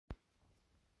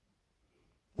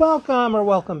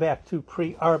Welcome back to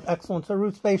Pre-Arb Excellence, a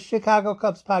roots-based Chicago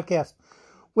Cubs podcast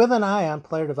with an eye on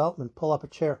player development. Pull up a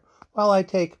chair while I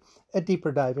take a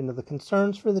deeper dive into the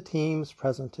concerns for the team's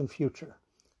present and future.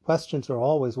 Questions are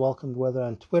always welcomed, whether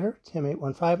on Twitter,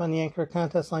 Tim815 on the Anchor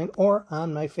contest line, or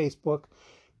on my Facebook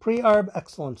Pre-Arb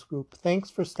Excellence group. Thanks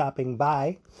for stopping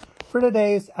by for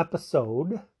today's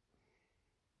episode,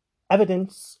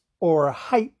 Evidence or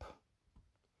Hype,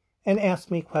 and ask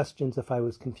me questions if I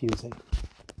was confusing.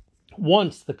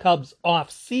 Once the Cubs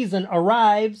off-season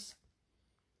arrives,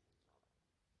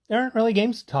 there aren't really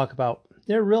games to talk about.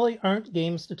 There really aren't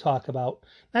games to talk about.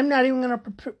 I'm not even going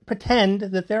to pretend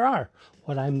that there are.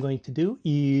 What I'm going to do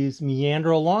is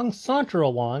meander along, saunter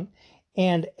along,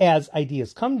 and as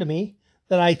ideas come to me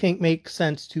that I think make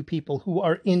sense to people who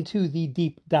are into the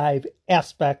deep dive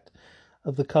aspect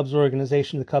of the Cubs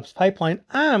organization, the Cubs pipeline,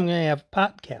 I'm going to have a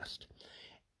podcast.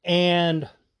 And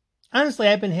honestly,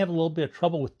 I've been having a little bit of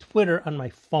trouble with Twitter on my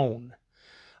phone.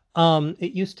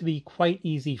 It used to be quite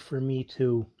easy for me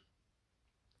to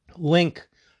link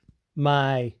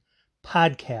my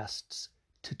podcasts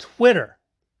to Twitter.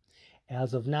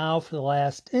 As of now, for the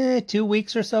last 2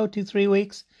 weeks or so, 3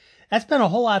 weeks, that's been a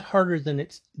whole lot harder than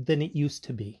it used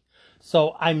to be.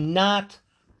 So I'm not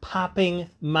popping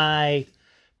my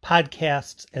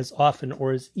podcasts as often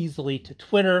or as easily to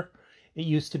Twitter. It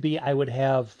used to be I would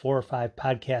have 4 or 5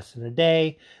 podcasts in a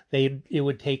day. It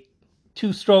would take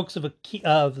 2 strokes of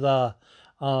the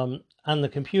on the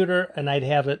computer, and I'd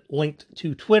have it linked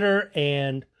to Twitter,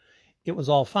 and it was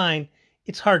all fine.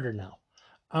 It's harder now.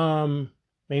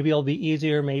 Maybe it'll be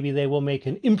easier. Maybe they will make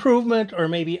an improvement, or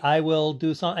maybe I will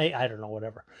do something. I don't know,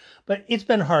 whatever. But it's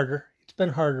been harder. It's been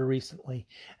harder recently,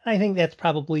 and I think that's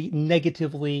probably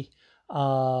negatively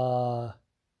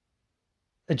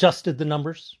adjusted the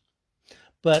numbers.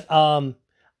 But I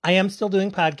am still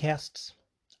doing podcasts.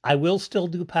 I will still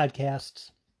do podcasts.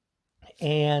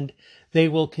 And they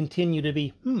will continue to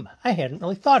be, I hadn't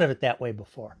really thought of it that way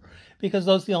before. Because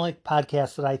those are the only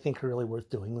podcasts that I think are really worth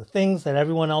doing. The things that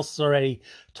everyone else is already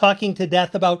talking to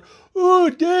death about. Oh,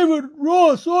 David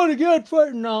Ross ought to get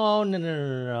fired.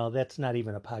 No. That's not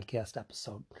even a podcast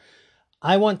episode.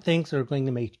 I want things that are going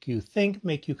to make you think,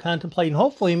 make you contemplate, and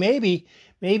hopefully maybe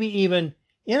even,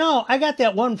 I got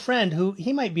that one friend who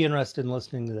he might be interested in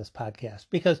listening to this podcast.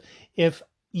 Because if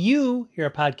you hear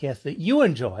a podcast that you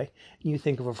enjoy, and you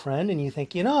think of a friend, and you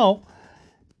think,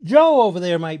 Joe over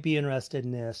there might be interested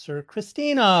in this, or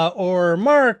Christina, or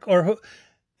Mark, or who,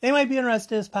 they might be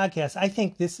interested in this podcast. I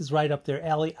think this is right up their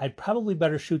alley. I'd probably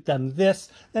better shoot them this.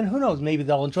 Then who knows? Maybe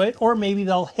they'll enjoy it, or maybe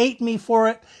they'll hate me for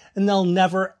it, and they'll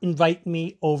never invite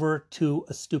me over to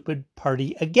a stupid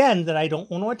party again that I don't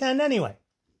want to attend anyway.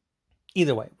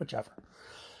 Either way, whichever.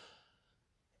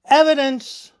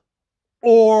 Evidence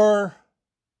or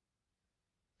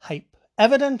hype.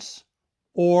 Evidence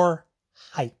or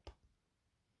hype.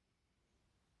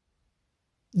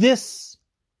 This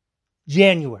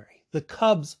January, the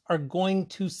Cubs are going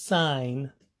to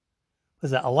sign,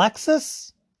 was it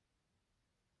Alexis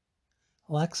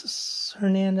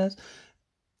Hernandez?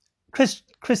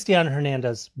 Cristiano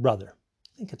Hernandez's brother.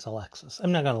 I think it's Alexis.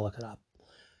 I'm not going to look it up.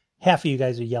 Half of you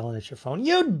guys are yelling at your phone.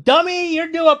 You dummy!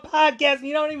 You're doing a podcast and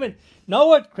you don't even know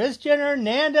what Cristiano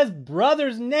Hernandez's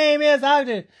brother's name is.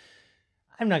 I'm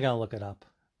not going to look it up.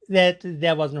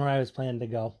 That wasn't where I was planning to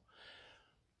go.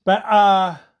 But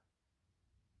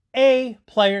a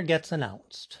player gets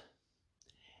announced.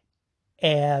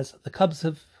 As the Cubs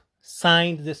have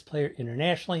signed this player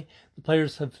internationally,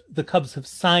 the Cubs have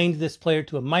signed this player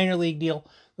to a minor league deal.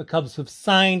 The Cubs have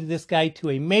signed this guy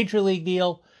to a major league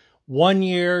deal. 1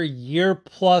 year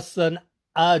plus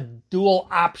a dual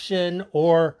option,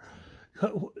 or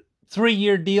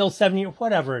 3-year deal, 7-year,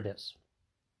 whatever it is.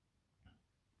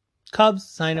 Cubs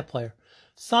sign a player.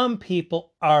 Some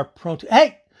people are prone to,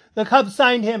 hey, the Cubs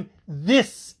signed him.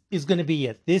 This is going to be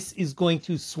it. This is going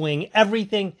to swing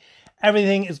everything.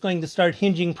 Everything is going to start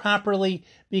hinging properly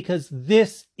because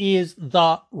this is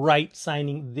the right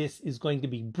signing. This is going to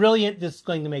be brilliant. This is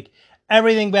going to make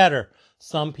everything better.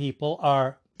 Some people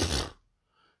are,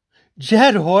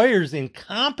 Jed Hoyer's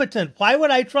incompetent. Why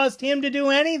would I trust him to do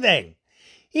anything?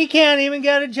 He can't even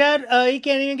get a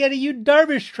Yu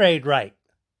Darvish trade right.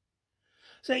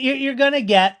 So you're going to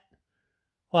get,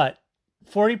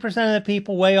 40% of the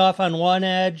people way off on one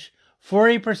edge,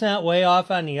 40% way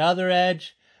off on the other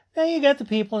edge. Then you get the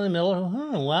people in the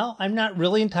middle, well, I'm not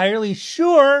really entirely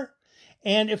sure.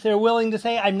 And if they're willing to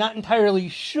say, I'm not entirely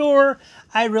sure,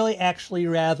 I'd really actually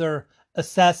rather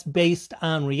assess based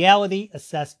on reality,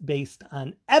 assess based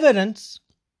on evidence.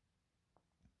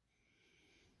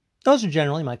 Those are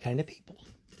generally my kind of people.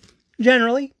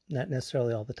 Generally, not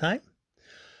necessarily all the time.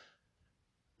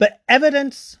 But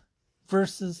evidence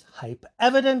versus hype.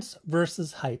 Evidence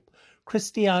versus hype.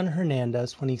 Cristian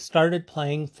Hernandez, when he started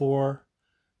playing for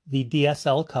the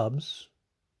DSL Cubs,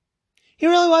 he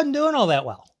really wasn't doing all that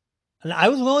well. And I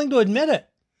was willing to admit it.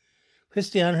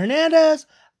 Cristian Hernandez,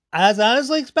 I was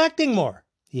honestly expecting more.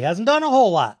 He hasn't done a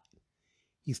whole lot.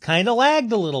 He's kind of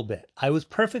lagged a little bit. I was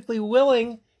perfectly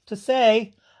willing to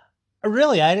say,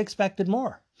 really, I'd expected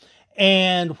more.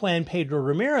 And when Pedro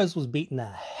Ramirez was beating the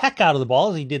heck out of the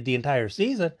ball, as he did the entire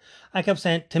season, I kept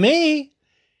saying, to me,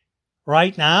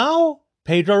 right now,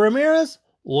 Pedro Ramirez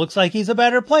looks like he's a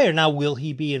better player. Now, will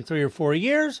he be in 3 or 4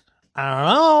 years? I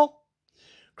don't know.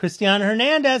 Cristian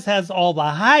Hernandez has all the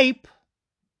hype.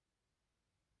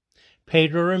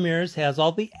 Pedro Ramirez has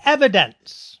all the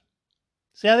evidence.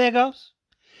 See how that goes?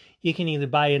 You can either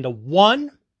buy into one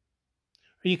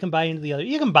or you can buy into the other.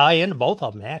 You can buy into both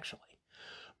of them, actually.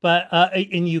 But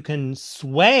and you can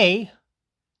sway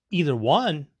either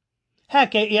one.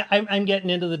 Heck, I'm getting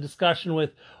into the discussion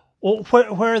with, well,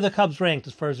 where are the Cubs ranked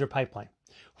as far as their pipeline?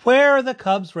 Where are the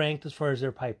Cubs ranked as far as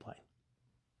their pipeline?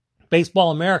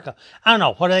 Baseball America. I don't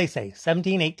know. What do they say?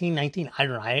 17, 18, 19? I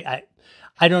don't know.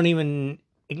 I don't even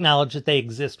acknowledge that they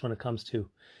exist when it comes to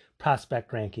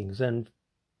prospect rankings and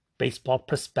Baseball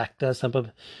Prospectus.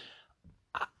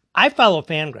 I follow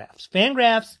Fangraphs.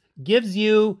 Fangraphs gives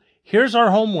you, here's our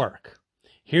homework.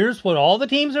 Here's what all the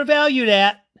teams are valued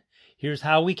at. Here's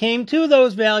how we came to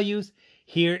those values.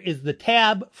 Here is the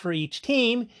tab for each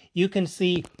team. You can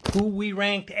see who we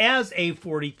ranked as a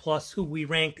 40 plus, who we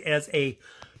ranked as a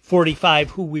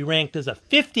 45, who we ranked as a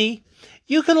 50.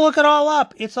 You can look it all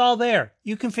up. It's all there.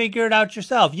 You can figure it out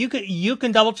yourself. You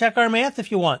can double check our math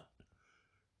if you want.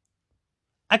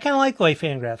 I kind of like the way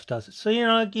Fangraphs does it. So,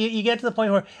 you get to the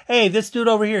point where, hey, this dude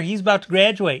over here, he's about to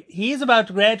graduate. He's about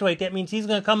to graduate. That means he's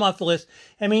going to come off the list.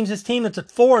 That means this team that's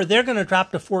at 4, they're going to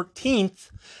drop to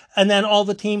 14th. And then all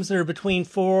the teams that are between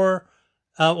 5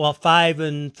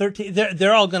 and 13,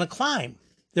 they're all going to climb.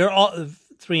 They're all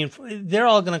 3 and 4. They're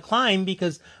all going to climb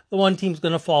because the one team's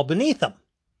going to fall beneath them.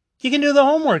 You can do the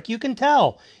homework. You can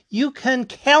tell. You can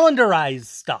calendarize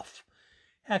stuff.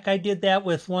 Heck, I did that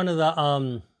with one of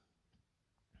the,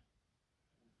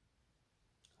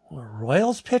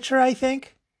 Royals pitcher, I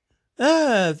think.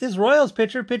 If this Royals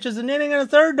pitcher pitches an inning and a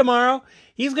third tomorrow,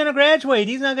 he's going to graduate.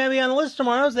 He's not going to be on the list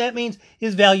tomorrow. So that means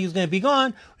his value is going to be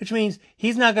gone, which means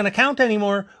he's not going to count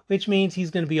anymore, which means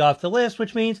he's going to be off the list,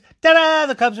 which means, ta-da,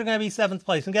 the Cubs are going to be 7th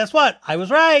place. And guess what? I was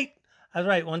right.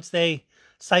 Once they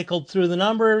cycled through the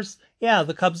numbers, yeah,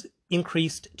 the Cubs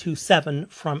increased to 7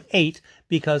 from 8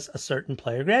 because a certain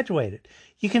player graduated.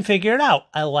 You can figure it out.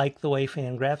 I like the way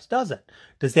Fangraphs does it.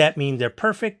 Does that mean they're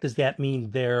perfect? Does that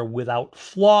mean they're without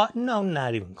flaw? No,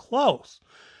 not even close.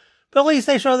 But at least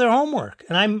they show their homework.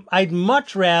 And I'd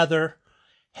much rather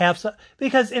have some,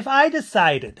 because if I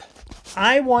decided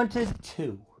I wanted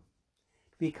to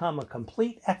become a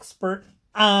complete expert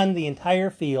on the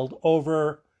entire field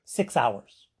over 6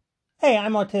 hours, hey,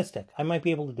 I'm autistic. I might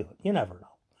be able to do it. You never know.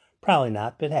 Probably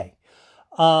not, but hey.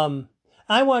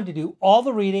 I wanted to do all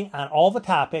the reading on all the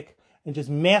topic and just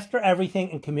master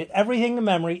everything and commit everything to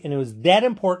memory, and it was that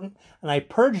important. And I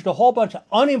purged a whole bunch of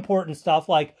unimportant stuff,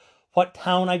 like what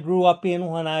town I grew up in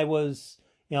when I was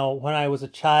a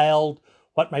child,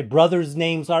 what my brothers'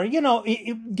 names are.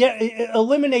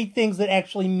 Eliminate things that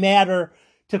actually matter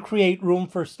to create room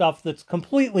for stuff that's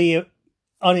completely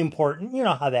unimportant. You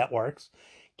know how that works.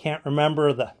 Can't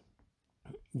remember the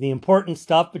important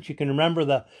stuff, but you can remember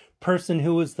the person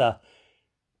who was the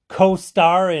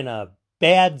co-star in a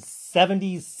bad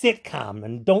 70s sitcom.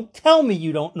 And don't tell me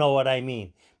you don't know what I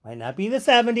mean. Might not be the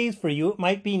 70s. For you, it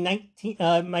might be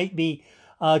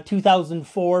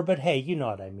 2004, but hey, you know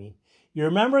what I mean. You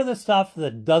remember the stuff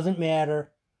that doesn't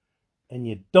matter, and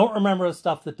you don't remember the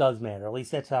stuff that does matter. At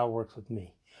least that's how it works with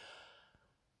me.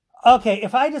 Okay,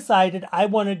 if I decided I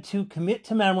wanted to commit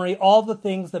to memory all the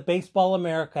things that Baseball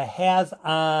America has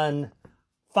on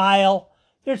file,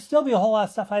 there'd still be a whole lot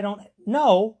of stuff I don't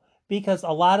know, because a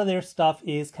lot of their stuff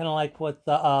is kind of like what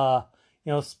the,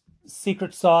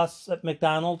 secret sauce at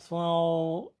McDonald's.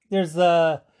 Well, there's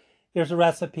a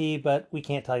recipe, but we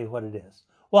can't tell you what it is.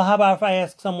 Well, how about if I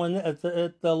ask someone at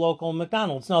the local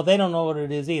McDonald's? No, they don't know what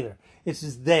it is either. It's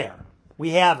just there. We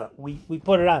have it. We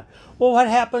put it on. Well, what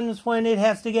happens when it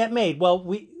has to get made?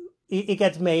 Well, it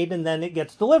gets made and then it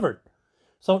gets delivered.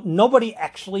 So nobody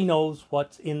actually knows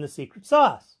what's in the secret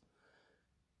sauce.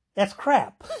 That's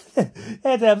crap.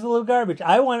 That's absolute garbage.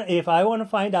 If I want to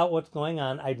find out what's going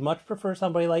on, I'd much prefer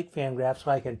somebody like Fangraphs,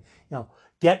 so I can,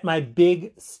 get my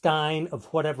big stein of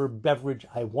whatever beverage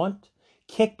I want,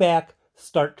 kick back,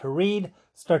 start to read,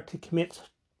 start to commit,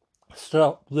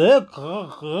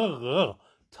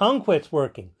 tongue quits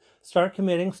working, start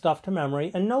committing stuff to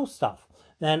memory and know stuff.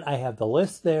 Then I have the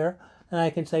list there, and I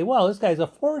can say, well, this guy's a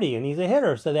 40 and he's a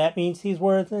hitter, so that means he's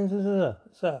worth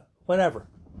so whatever.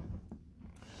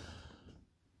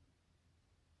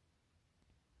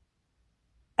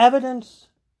 Evidence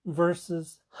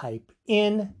versus hype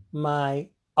in my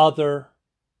other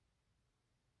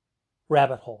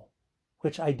rabbit hole,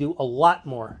 which I do a lot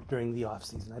more during the off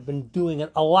season. I've been doing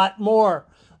it a lot more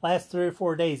last 3 or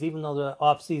 4 days, even though the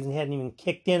off season hadn't even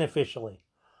kicked in officially.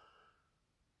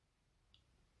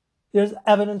 There's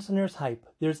evidence and there's hype.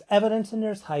 There's evidence and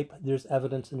there's hype. There's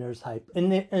evidence and there's hype.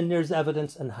 And there's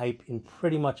evidence and hype in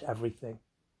pretty much everything.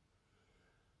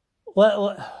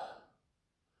 What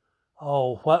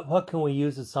can we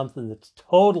use as something that's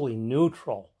totally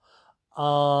neutral?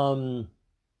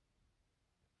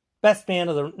 Best band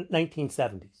of the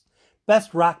 1970s.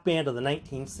 Best rock band of the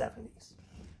 1970s.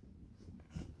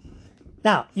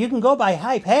 Now, you can go by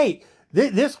hype. Hey,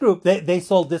 this group, they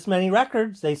sold this many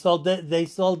records. They sold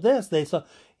this.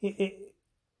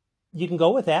 You can go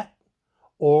with that.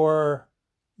 Or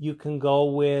you can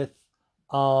go with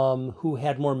who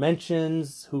had more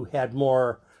mentions, who had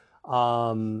more...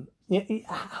 however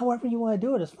you want to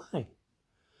do it is fine.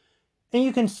 And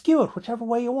you can skew it whichever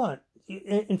way you want.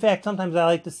 In fact, sometimes I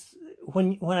like to,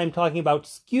 when I'm talking about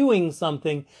skewing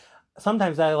something,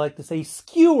 sometimes I like to say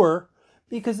skewer,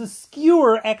 because a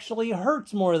skewer actually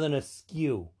hurts more than a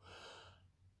skew.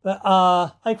 But,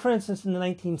 like for instance, in the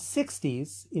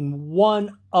 1960s, in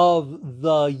one of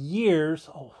the years,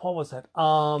 what was it?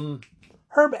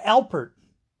 Herb Alpert,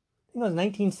 I think it was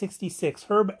 1966,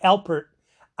 Herb Alpert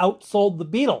outsold the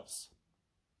Beatles.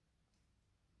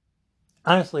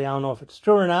 Honestly, I don't know if it's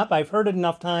true or not, but I've heard it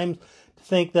enough times to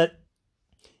think that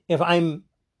if I'm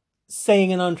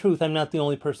saying an untruth, I'm not the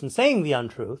only person saying the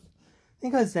untruth. I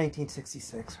think it was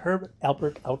 1966. Herb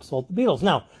Alpert outsold the Beatles.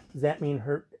 Now, does that mean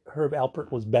Herb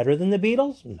Alpert was better than the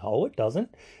Beatles? No, it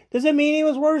doesn't. Does it mean he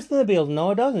was worse than the Beatles? No,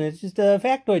 it doesn't. It's just a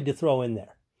factoid to throw in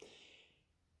there.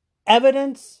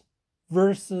 Evidence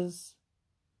versus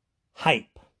hype.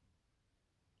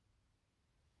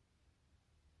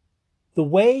 The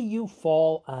way you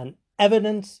fall on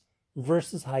evidence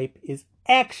versus hype is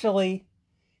actually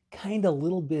kind of a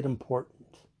little bit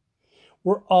important.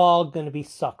 We're all going to be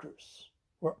suckers.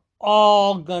 We're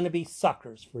all going to be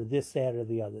suckers for this, that, or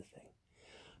the other thing.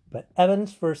 But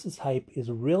evidence versus hype is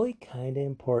really kind of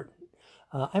important.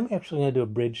 I'm actually going to do a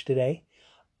bridge today.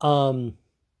 I'm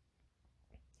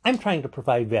trying to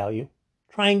provide value.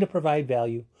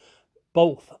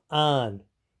 Both on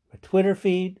my Twitter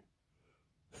feed,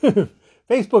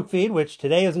 Facebook feed, which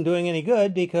today isn't doing any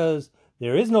good because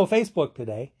there is no Facebook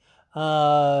today.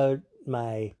 My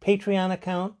Patreon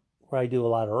account, where I do a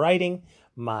lot of writing,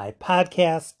 my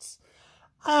podcasts.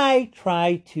 I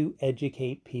try to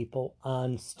educate people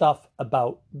on stuff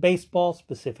about baseball,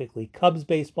 specifically Cubs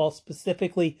baseball,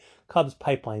 specifically Cubs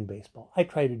pipeline baseball. I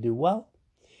try to do well.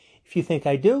 If you think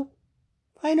I do,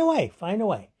 find a way.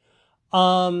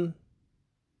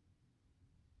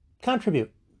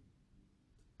 Contribute.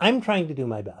 I'm trying to do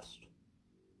my best.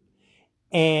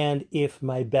 And if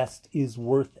my best is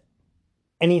worth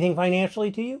anything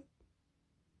financially to you,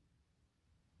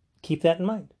 keep that in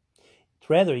mind. It's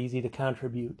rather easy to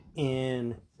contribute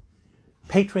in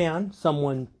Patreon.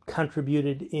 Someone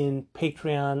contributed in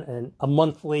Patreon and a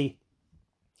monthly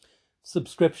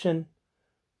subscription,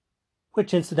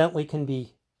 which incidentally can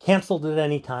be canceled at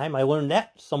any time. I learned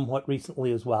that somewhat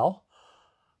recently as well.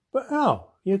 But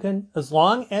no, you can, as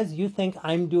long as you think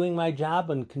I'm doing my job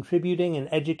and contributing and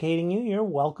educating you, you're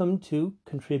welcome to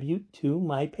contribute to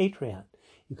my Patreon.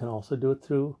 You can also do it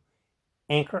through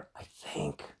Anchor, I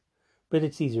think, but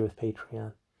it's easier with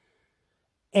Patreon.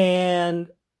 And,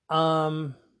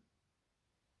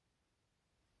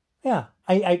 yeah,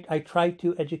 I try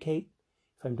to educate.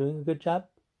 If I'm doing a good job,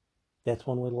 that's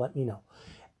one way to let me know.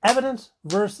 Evidence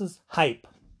versus hype.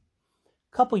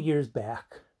 A couple years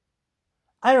back,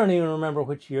 I don't even remember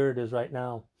which year it is right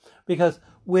now, because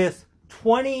with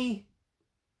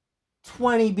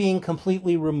 2020 being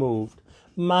completely removed,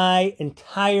 my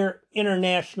entire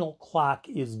international clock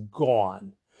is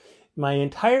gone. My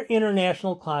entire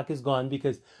international clock is gone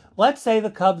because let's say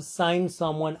the Cubs signed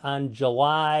someone on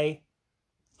July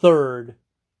 3rd,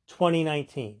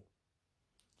 2019.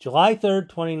 July 3rd,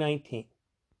 2019.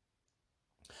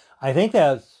 I think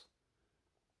that's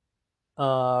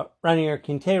Ranier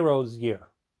Quintero's year.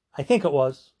 I think it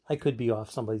was. I could be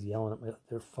off. Somebody's yelling at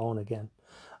their phone again.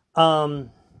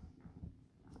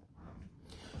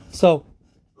 So,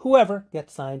 whoever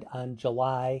gets signed on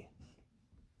July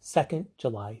 2nd,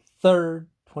 July 3rd,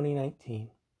 2019,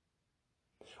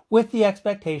 with the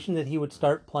expectation that he would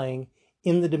start playing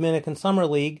in the Dominican Summer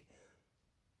League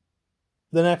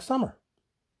the next summer,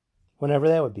 whenever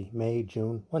that would be, May,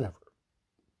 June, whenever.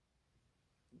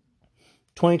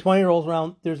 2020 rolls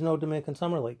around, there's no Dominican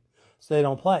Summer League, so they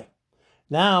don't play.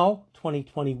 Now,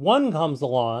 2021 comes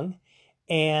along,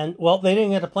 and, well, they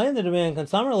didn't get to play in the Dominican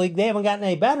Summer League. They haven't gotten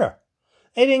any better.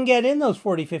 They didn't get in those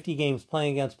 40, 50 games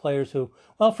playing against players who,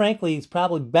 well, frankly, he's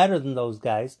probably better than those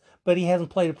guys, but he hasn't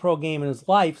played a pro game in his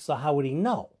life, so how would he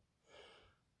know?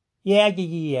 Yeah,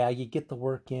 you get the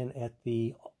work in at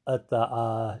the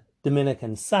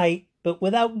Dominican site, but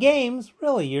without games,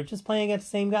 really, you're just playing against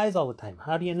the same guys all the time.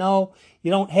 How do you know?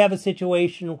 You don't have a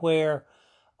situation where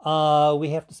we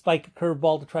have to spike a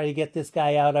curveball to try to get this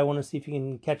guy out. I want to see if you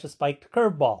can catch a spiked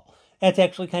curveball. That's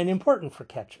actually kind of important for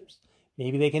catchers.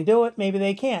 Maybe they can do it, maybe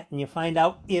they can't. And you find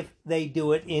out if they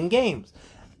do it in games.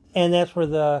 And that's where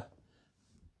the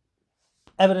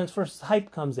evidence versus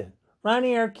hype comes in.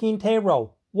 Ranier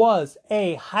Quintero was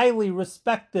a highly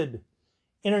respected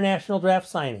international draft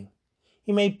signing.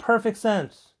 He made perfect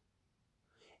sense.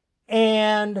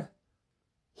 And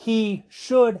he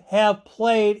should have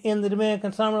played in the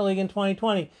Dominican Summer League in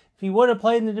 2020. If he would have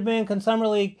played in the Dominican Summer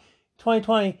League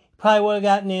 2020, he probably would have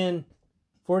gotten in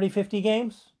 40, 50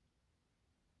 games.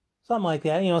 Something like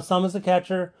that. You know, some as a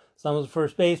catcher, some as a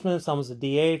first baseman, some as a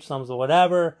DH, some as a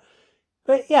whatever.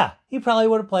 But yeah, he probably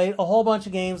would have played a whole bunch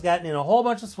of games, gotten in a whole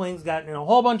bunch of swings, gotten in a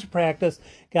whole bunch of practice,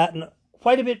 gotten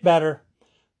quite a bit better.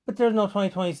 But there's no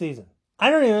 2020 season. I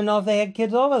don't even know if they had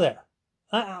kids over there.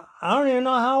 I don't even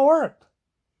know how it worked.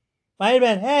 Might have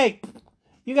been, hey,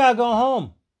 you got to go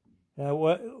home.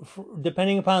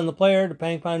 Depending upon the player,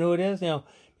 depending upon who it is, you know,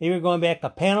 maybe you're going back to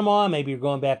Panama, maybe you're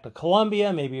going back to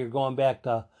Colombia, maybe you're going back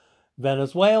to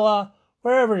Venezuela,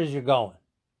 wherever it is you're going.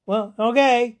 Well,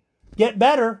 okay, get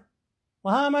better.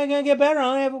 Well, how am I going to get better? I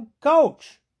don't have a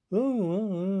coach.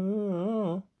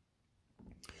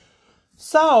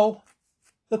 So,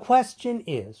 the question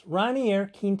is,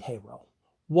 Ranier Quintero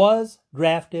was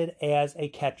drafted as a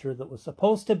catcher that was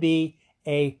supposed to be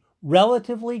a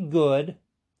relatively good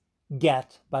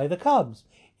get by the Cubs.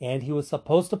 And he was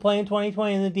supposed to play in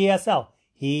 2020 in the DSL.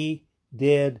 He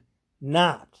did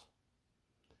not.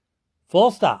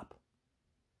 Full stop.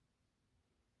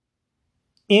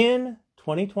 In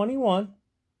 2021,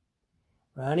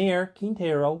 Ranier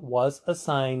Quintero was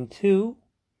assigned to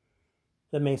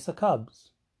the Mesa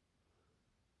Cubs,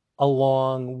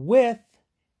 along with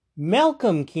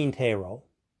Malcolm Quintero,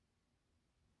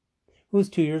 who's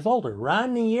 2 years older.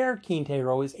 Ranier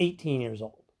Quintero is 18 years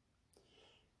old.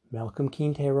 Malcolm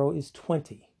Quintero is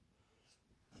 20.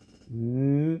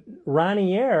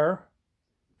 Ranier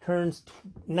turns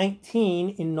 19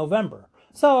 in November.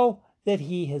 So that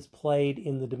he has played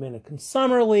in the Dominican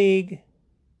Summer League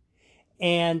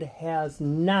and has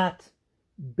not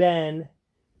been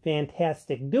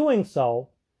fantastic doing so.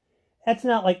 That's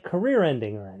not like career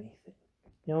ending or anything.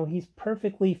 You know, he's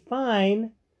perfectly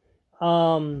fine.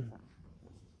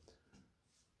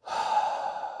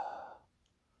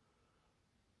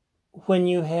 When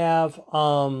you have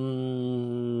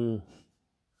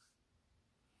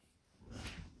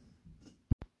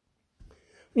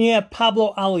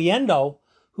Pablo Aliendo,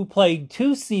 who played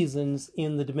 2 seasons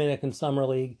in the Dominican Summer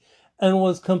League and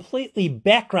was completely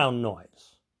background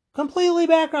noise. Completely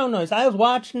background noise. I was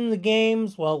watching the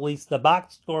games, well, at least the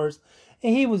box scores,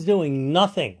 and he was doing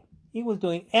nothing. He was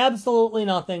doing absolutely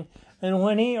nothing. And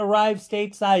when he arrived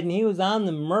stateside and he was on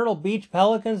the Myrtle Beach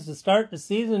Pelicans to start the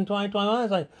season in 2021, I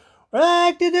was like, where the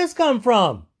heck did this come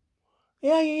from?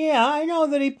 Yeah, I know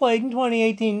that he played in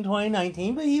 2018 and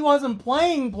 2019, but he wasn't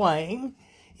playing.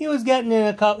 He was getting in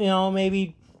a couple, you know,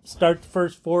 maybe start the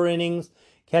first 4 innings,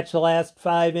 catch the last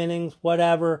 5 innings,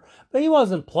 whatever. But he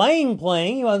wasn't playing.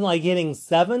 He wasn't like hitting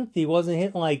 7th. He wasn't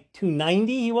hitting like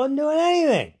 290. He wasn't doing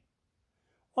anything.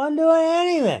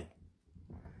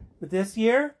 But this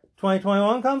year,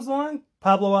 2021 comes along,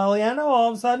 Pablo Aliendo,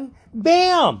 all of a sudden,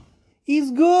 bam!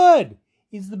 He's good.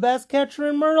 He's the best catcher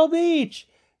in Myrtle Beach.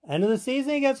 End of the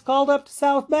season, he gets called up to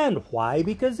South Bend. Why?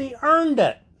 Because he earned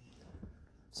it.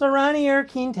 So Ranier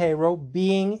Quintero,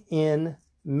 being in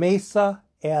Mesa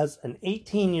as an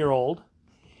 18-year-old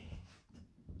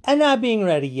and not being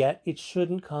ready yet, it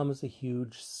shouldn't come as a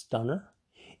huge stunner.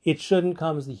 It shouldn't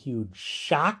come as a huge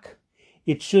shock.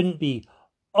 It shouldn't be,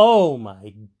 oh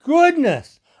my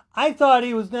goodness, I thought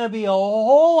he was going to be a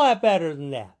whole lot better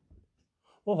than that.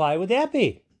 Well, why would that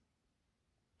be?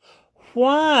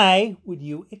 Why would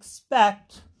you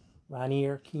expect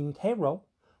Ranier Quintero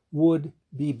would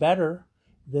be better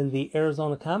than the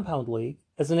Arizona Compound League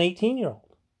as an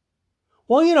 18-year-old?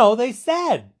 Well, they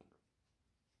said.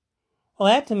 Well,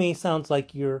 that to me sounds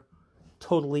like you're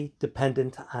totally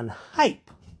dependent on hype.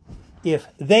 If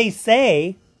they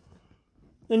say,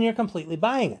 then you're completely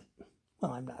buying it.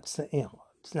 Well, I'm not saying,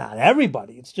 it's not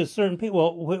everybody. It's just certain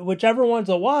people. Whichever ones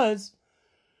it was,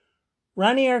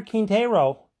 Ranier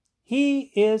Quintero,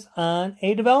 he is on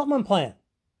a development plan.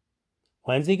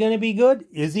 When's he going to be good?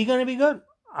 Is he going to be good?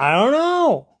 I don't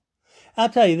know. I'll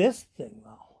tell you this thing, though.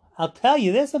 I'll tell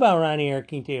you this about Ranier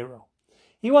Quintero.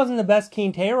 He wasn't the best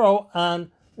Quintero on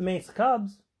the Mesa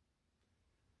Cubs.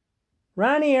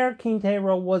 Ranier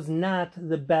Quintero was not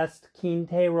the best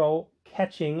Quintero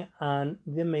catching on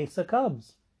the Mesa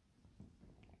Cubs.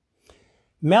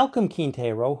 Malcolm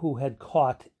Quintero, who had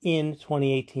caught in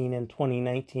 2018 and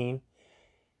 2019,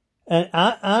 and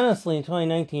honestly, in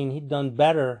 2019, he'd done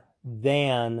better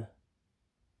than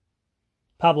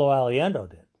Pablo Aliendo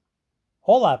did. A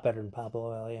whole lot better than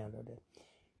Pablo Aliendo did.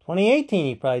 2018,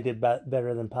 he probably did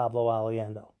better than Pablo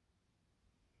Aliendo.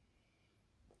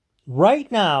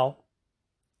 Right now,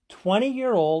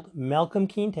 20-year-old Malcolm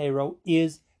Quintero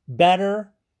is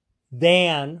better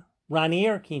than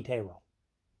Ranier Quintero.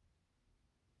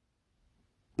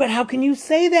 But how can you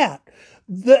say that?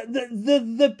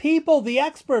 The people, the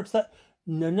experts,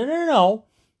 no.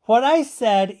 What I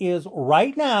said is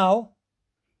right now,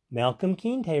 Malcolm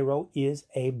Quintero is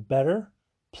a better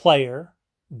player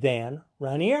than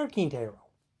Ranier Quintero.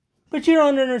 But you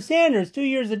don't understand. There's 2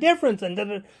 years of difference.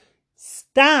 And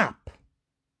stop.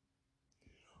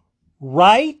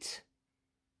 Right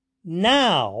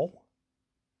now,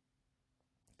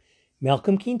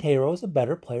 Malcolm Quintero is a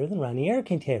better player than Ranier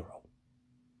Quintero.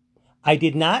 I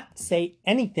did not say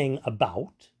anything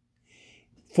about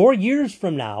 4 years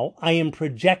from now, I am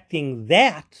projecting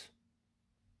that.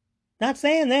 Not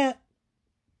saying that.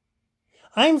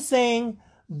 I'm saying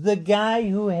the guy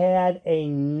who had a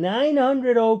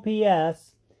 900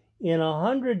 OPS in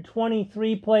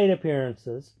 123 plate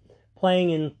appearances, playing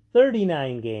in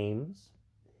 39 games,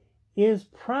 is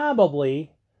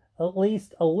probably at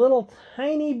least a little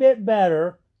tiny bit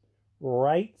better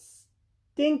right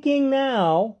stinking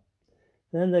now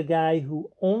than the guy who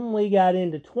only got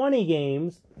into 20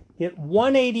 games, hit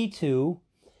 182,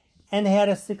 and had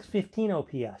a 615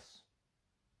 OPS.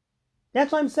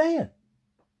 That's what I'm saying.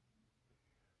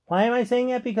 Why am I saying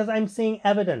that? Because I'm seeing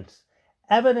evidence.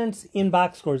 Evidence in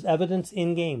box scores, evidence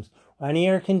in games.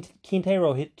 Ranier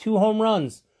Quintero hit 2 home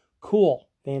runs. Cool.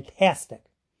 Fantastic.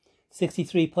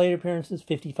 63 plate appearances,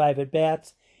 55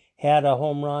 at-bats, had a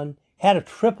home run, had a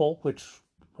triple, which,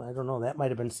 I don't know, that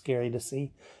might have been scary to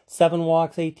see. 7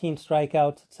 walks, 18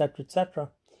 strikeouts, etc., etc.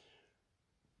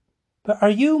 But are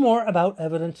you more about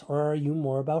evidence or are you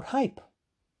more about hype?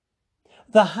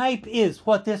 The hype is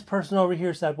what this person over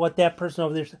here said, what that person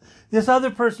over there said. This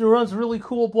other person who runs a really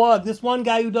cool blog. This one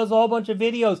guy who does a whole bunch of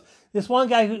videos. This one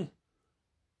guy who...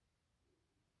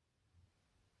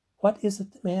 What is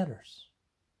it that matters?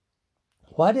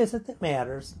 What is it that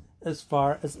matters as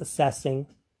far as assessing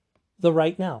the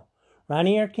right now?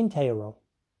 Ranier Quintero,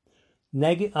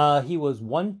 he was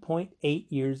 1.8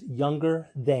 years younger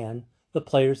than the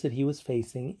players that he was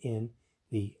facing in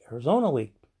the Arizona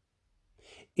League.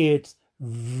 It's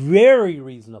very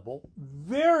reasonable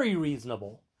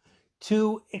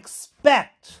to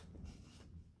expect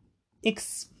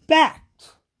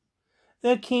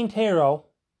that Quintero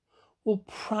will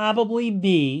probably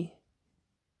be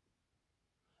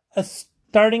a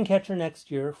starting catcher next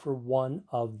year for one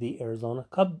of the Arizona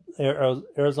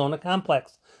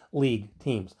Complex League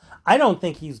teams. I don't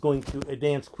think he's going to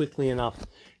advance quickly enough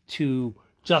to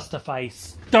justify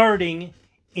starting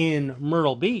in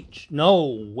Myrtle Beach.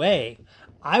 No way.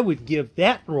 I would give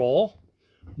that role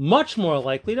much more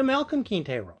likely to Malcolm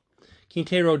Quintero.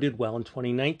 Quintero did well in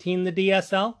 2019 in the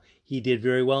DSL. He did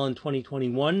very well in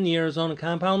 2021 in the Arizona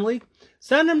Compound League.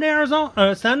 Send him to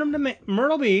Arizona. Send him to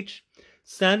Myrtle Beach.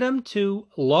 Send him to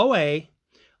Low A.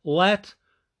 Let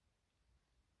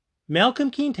Malcolm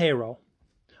Quintero,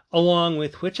 along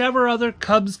with whichever other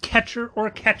Cubs catcher or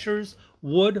catchers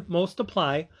would most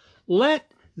apply,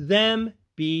 let them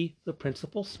be the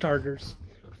principal starters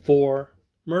for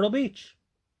Myrtle Beach.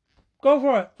 Go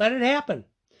for it. Let it happen.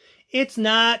 It's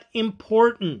not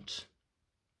important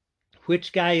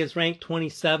which guy is ranked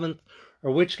 27th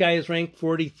or which guy is ranked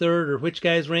 43rd or which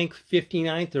guy is ranked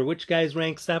 59th or which guy is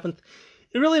ranked 7th.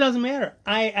 It really doesn't matter.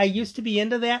 I used to be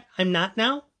into that. I'm not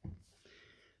now.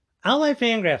 I'll let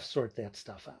Fangraphs sort that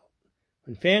stuff out.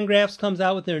 When Fangraphs comes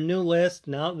out with their new list,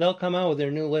 now they'll come out with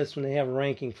their new list when they have a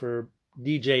ranking for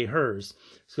DJ Hers.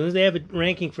 As soon as they have a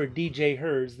ranking for DJ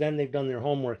Hers, then they've done their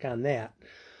homework on that.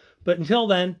 But until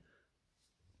then,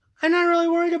 I'm not really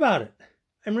worried about it.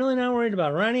 I'm really not worried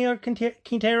about Ronnie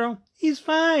Quintero. He's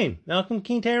fine. Malcolm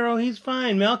Quintero, he's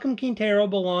fine. Malcolm Quintero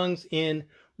belongs in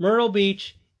Myrtle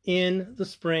Beach in the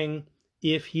spring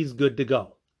if he's good to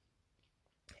go.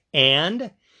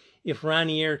 And if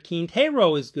Ronnie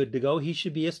Quintero is good to go, he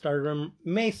should be a starter in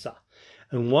Mesa.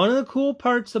 And one of the cool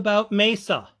parts about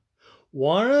Mesa,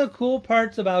 one of the cool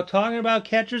parts about talking about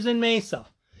catchers in Mesa,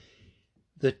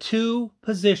 the two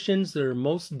positions that are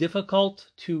most difficult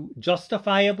to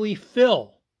justifiably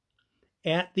fill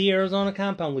at the Arizona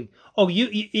Compound League. Oh,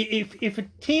 if a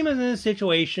team is in a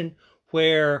situation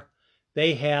where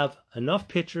they have enough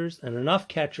pitchers and enough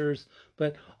catchers,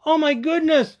 but oh my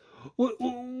goodness,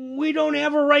 we don't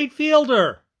have a right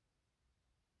fielder.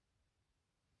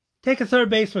 Take a third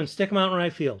baseman, stick him out in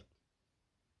right field.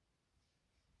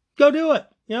 Go do it.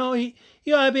 You know, he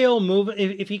ought to be able to move.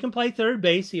 If he can play third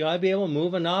base, he ought to be able to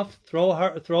move enough, throw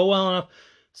well enough.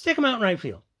 Stick him out in right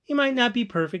field. He might not be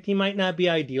perfect. He might not be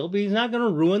ideal, but he's not going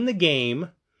to ruin the game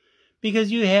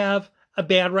because you have a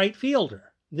bad right fielder.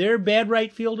 There are bad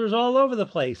right fielders all over the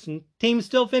place, and teams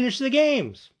still finish the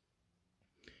games.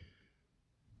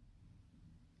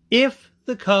 If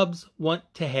the Cubs want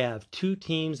to have two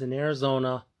teams in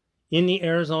Arizona, in the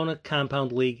Arizona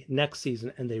Compound League next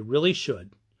season, and they really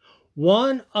should,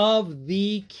 one of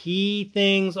the key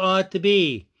things ought to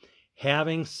be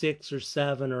having 6 or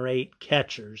 7 or 8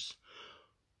 catchers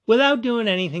without doing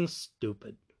anything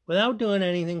stupid.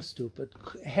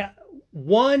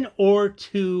 One or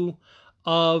two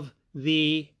of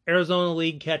the Arizona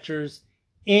League catchers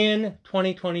in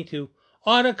 2022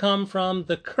 ought to come from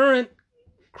the current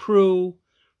crew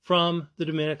from the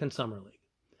Dominican Summer League.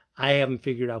 I haven't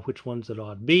figured out which ones it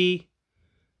ought to be.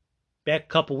 Back a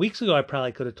couple weeks ago, I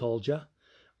probably could have told you.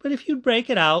 But if you break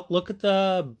it out, look at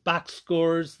the box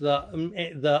scores,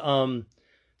 the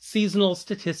seasonal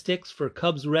statistics for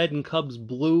Cubs Red and Cubs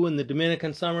Blue in the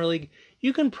Dominican Summer League,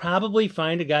 you can probably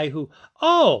find a guy who,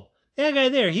 oh, that guy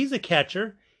there, he's a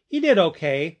catcher. He did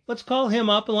okay. Let's call him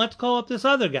up and let's call up this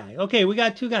other guy. Okay, we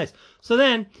got 2 guys. So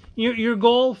then your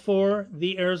goal for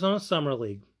the Arizona Summer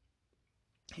League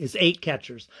is 8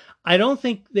 catchers. I don't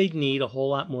think they'd need a whole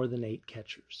lot more than 8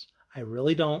 catchers. I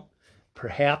really don't.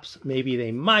 Perhaps, maybe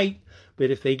they might, but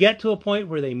if they get to a point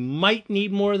where they might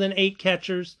need more than 8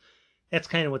 catchers, that's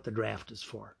kind of what the draft is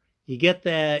for. You get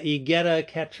a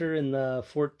catcher in the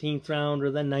 14th round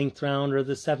or the 9th round or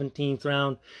the 17th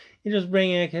round. You just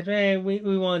bring in a catcher. Hey,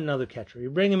 we want another catcher. You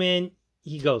bring him in,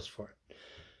 he goes for it.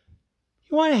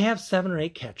 You want to have 7 or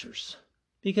 8 catchers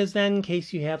because then in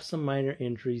case you have some minor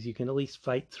injuries, you can at least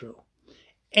fight through.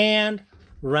 And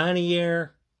Ronnie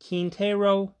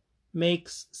Quintero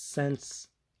makes sense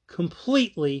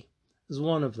completely as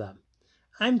one of them.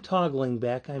 I'm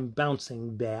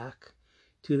bouncing back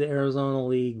to the Arizona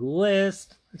League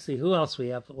list. Let's see who else we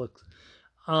have that looks.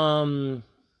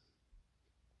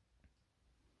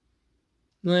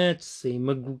 Let's see.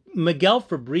 Miguel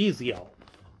Fabrizio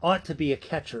ought to be a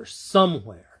catcher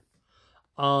somewhere.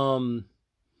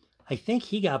 I think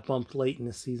he got bumped late in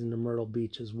the season to Myrtle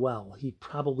Beach as well. He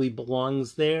probably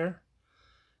belongs there.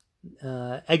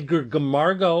 Edgar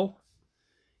Gamargo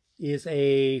is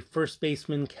a first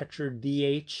baseman catcher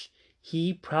DH.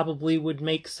 He probably would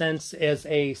make sense as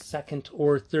a second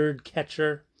or third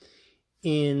catcher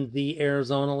in the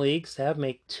Arizona League. So that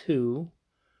make 2.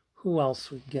 Who else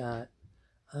we got?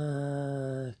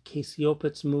 Casey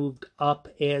Opitz moved up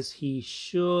as he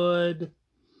should.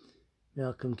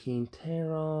 Malcolm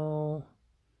Quintero.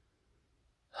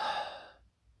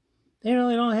 They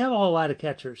really don't have a whole lot of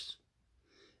catchers.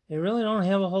 They really don't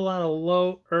have a whole lot of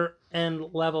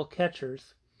lower-end level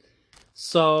catchers.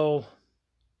 So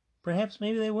perhaps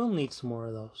maybe they will need some more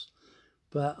of those.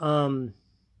 But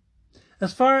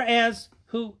as far as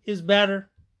who is better,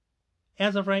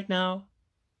 as of right now,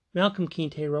 Malcolm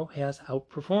Quintero has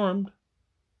outperformed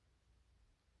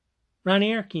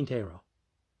Ronnie Quintero.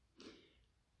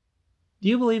 Do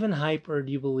you believe in hype or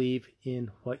do you believe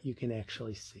in what you can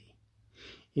actually see?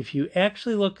 If you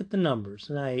actually look at the numbers,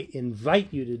 and I invite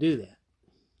you to do that,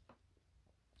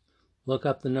 look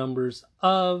up the numbers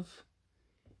of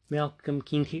Malcolm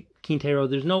Quintero.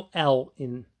 There's no L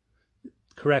in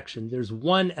correction. There's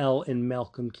one L in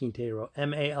Malcolm Quintero.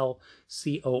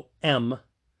 Malcom.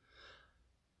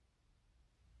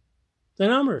 The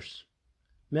numbers.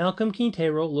 Malcolm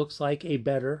Quintero looks like a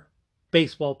better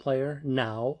baseball player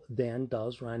now than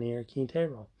does Ronnie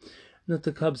Quintero. And that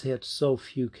the Cubs had so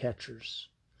few catchers.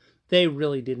 They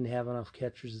really didn't have enough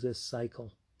catchers this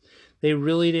cycle.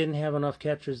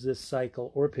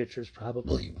 Or pitchers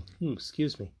probably,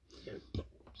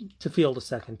 to field a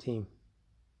second team.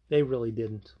 They really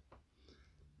didn't.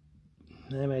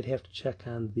 I might have to check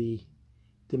on the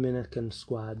Dominican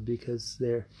squad because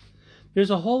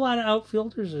there's a whole lot of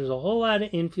outfielders, there's a whole lot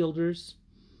of infielders,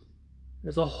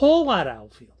 there's a whole lot of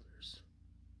outfielders,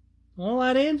 a whole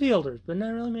lot of infielders, but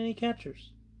not really many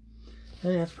catchers.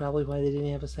 And that's probably why they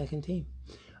didn't have a second team.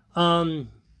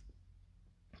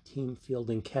 Team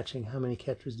fielding, catching. How many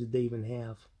catchers did they even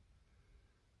have?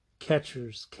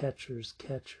 Catchers.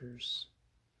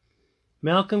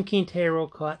 Malcolm Quintero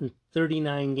caught in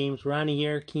 39 games.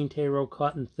 Ronier Quintero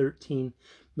caught in 13.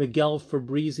 Miguel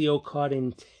Fabrizio caught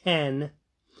in 10.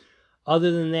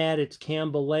 Other than that, it's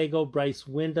Cam Bellego, Bryce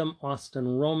Windham, Austin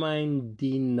Romine,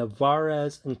 Dean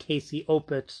Navarez, and Casey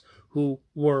Opitz, who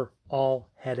were all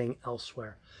heading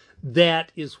elsewhere.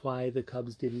 That is why the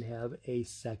Cubs didn't have a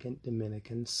second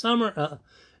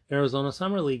Arizona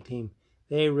Summer League team.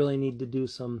 They really need to do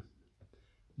some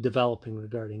developing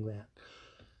regarding that.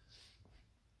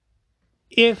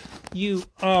 If you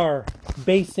are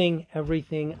basing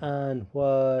everything on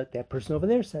what that person over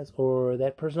there says or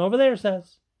that person over there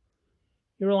says,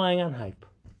 you're relying on hype.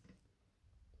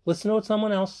 Listen to what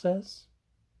someone else says.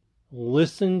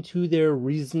 Listen to their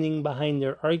reasoning behind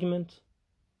their argument,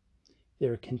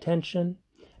 their contention,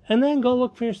 and then go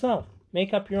look for yourself.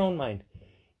 Make up your own mind.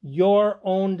 Your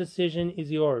own decision is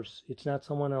yours. It's not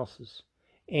someone else's.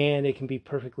 And it can be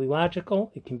perfectly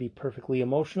logical. It can be perfectly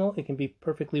emotional. It can be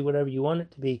perfectly whatever you want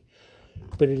it to be.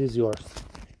 But it is yours.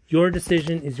 Your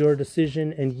decision is your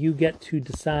decision, and you get to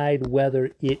decide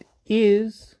whether it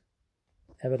is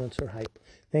evidence or hype.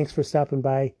 Thanks for stopping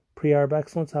by Pre-Arb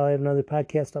Excellence. I'll have another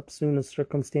podcast up soon as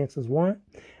circumstances warrant.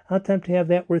 I'll attempt to have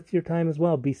that worth your time as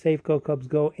well. Be safe, go Cubs,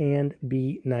 go, and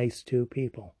be nice to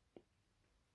people.